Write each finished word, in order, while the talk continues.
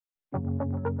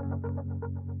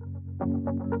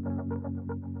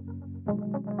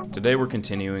Today we're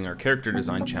continuing our character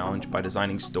design challenge by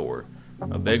designing Stor,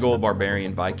 a big ol'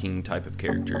 barbarian Viking type of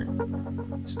character.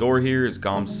 Stor here is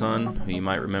Gom's son, who you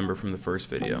might remember from the first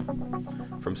video.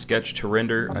 From sketch to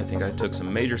render, I think I took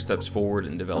some major steps forward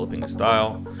in developing a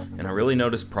style, and I really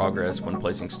noticed progress when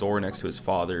placing Stor next to his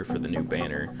father for the new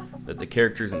banner that the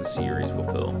characters in the series will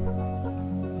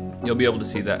fill. You'll be able to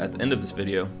see that at the end of this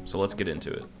video, so let's get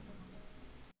into it.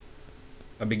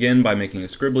 I begin by making a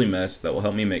scribbly mess that will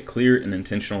help me make clear and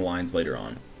intentional lines later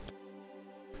on.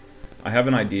 I have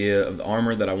an idea of the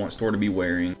armor that I want Stor to be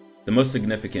wearing, the most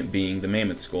significant being the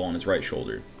mammoth skull on his right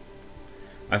shoulder.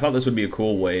 I thought this would be a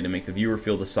cool way to make the viewer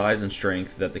feel the size and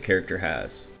strength that the character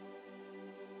has.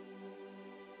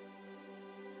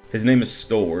 His name is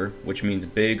Stor, which means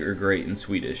big or great in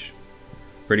Swedish.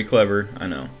 Pretty clever, I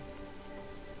know.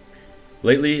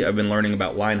 Lately, I've been learning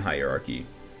about line hierarchy,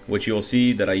 which you'll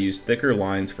see that I use thicker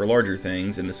lines for larger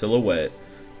things in the silhouette,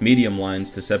 medium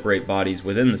lines to separate bodies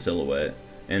within the silhouette,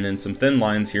 and then some thin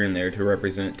lines here and there to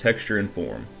represent texture and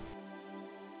form.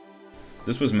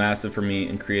 This was massive for me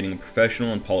in creating a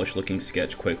professional and polished looking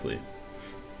sketch quickly.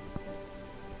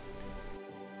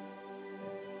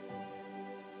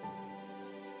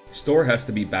 Stor has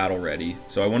to be battle ready,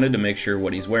 so I wanted to make sure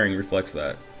what he's wearing reflects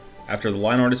that. After the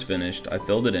line art is finished, I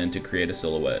filled it in to create a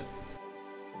silhouette.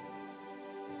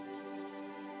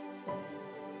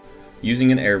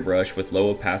 Using an airbrush with low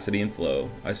opacity and flow,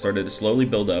 I started to slowly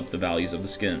build up the values of the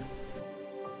skin.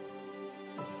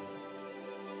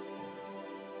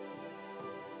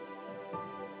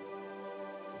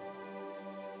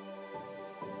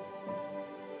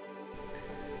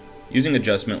 Using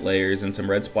adjustment layers and some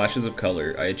red splashes of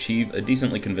color, I achieve a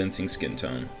decently convincing skin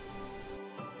tone.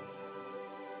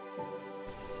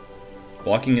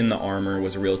 Blocking in the armor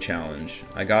was a real challenge.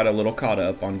 I got a little caught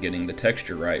up on getting the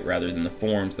texture right rather than the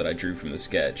forms that I drew from the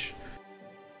sketch.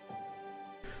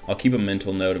 I'll keep a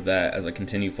mental note of that as I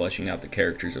continue fleshing out the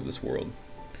characters of this world.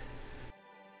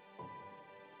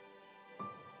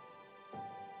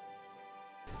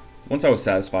 Once I was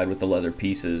satisfied with the leather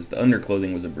pieces, the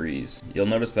underclothing was a breeze. You'll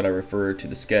notice that I refer to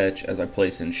the sketch as I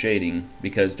place in shading,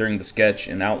 because during the sketch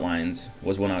and outlines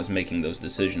was when I was making those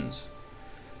decisions.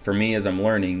 For me, as I'm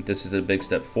learning, this is a big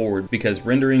step forward because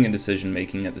rendering and decision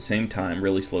making at the same time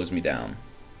really slows me down.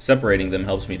 Separating them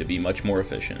helps me to be much more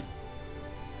efficient.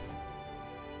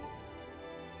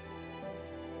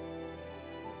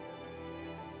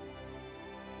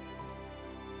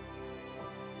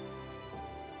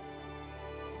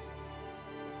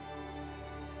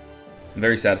 I'm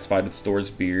very satisfied with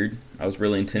Stor's beard. I was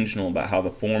really intentional about how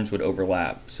the forms would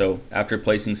overlap, so after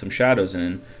placing some shadows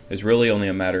in, it's really only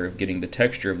a matter of getting the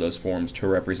texture of those forms to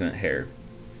represent hair.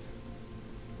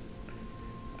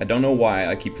 I don't know why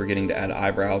I keep forgetting to add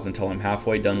eyebrows until I'm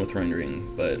halfway done with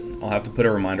rendering, but I'll have to put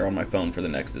a reminder on my phone for the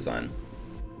next design.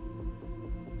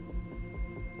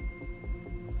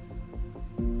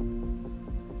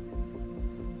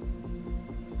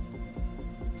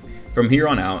 From here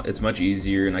on out, it's much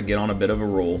easier and I get on a bit of a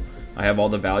roll. I have all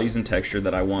the values and texture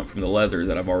that I want from the leather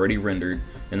that I've already rendered,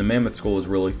 and the mammoth skull is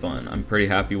really fun. I'm pretty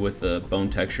happy with the bone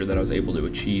texture that I was able to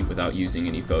achieve without using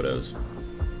any photos.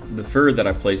 The fur that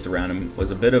I placed around him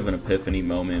was a bit of an epiphany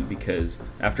moment because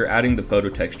after adding the photo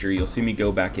texture, you'll see me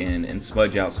go back in and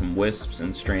smudge out some wisps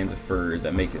and strands of fur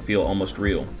that make it feel almost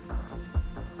real.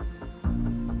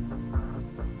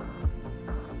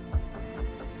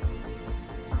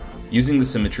 Using the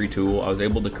symmetry tool, I was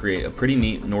able to create a pretty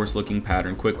neat Norse-looking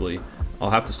pattern quickly. I'll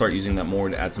have to start using that more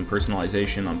to add some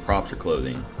personalization on props or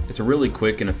clothing. It's a really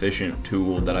quick and efficient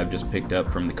tool that I've just picked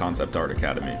up from the Concept Art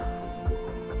Academy.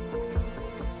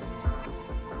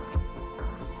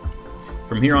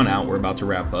 From here on out, we're about to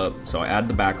wrap up, so I add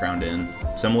the background in,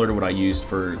 similar to what I used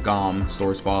for Gom,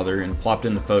 Stor's father, and plopped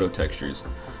in the photo textures,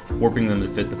 warping them to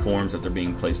fit the forms that they're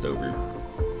being placed over.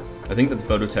 I think that the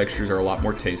photo textures are a lot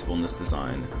more tasteful in this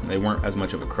design. They weren't as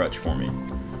much of a crutch for me.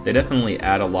 They definitely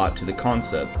add a lot to the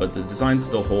concept, but the design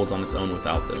still holds on its own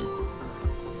without them.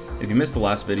 If you missed the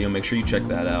last video, make sure you check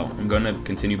that out. I'm going to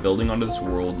continue building onto this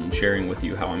world and sharing with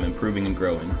you how I'm improving and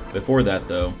growing. Before that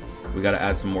though, we got to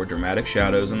add some more dramatic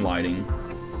shadows and lighting,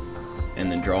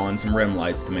 and then draw in some rim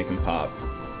lights to make him pop.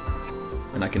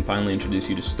 And I can finally introduce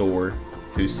you to Stor,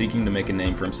 who's seeking to make a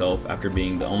name for himself after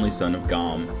being the only son of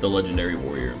Gom, the legendary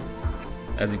warrior.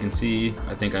 As you can see,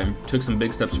 I think I took some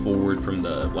big steps forward from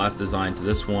the last design to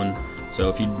this one, so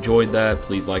if you enjoyed that,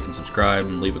 please like and subscribe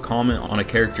and leave a comment on a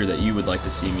character that you would like to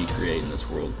see me create in this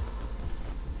world.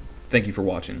 Thank you for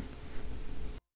watching.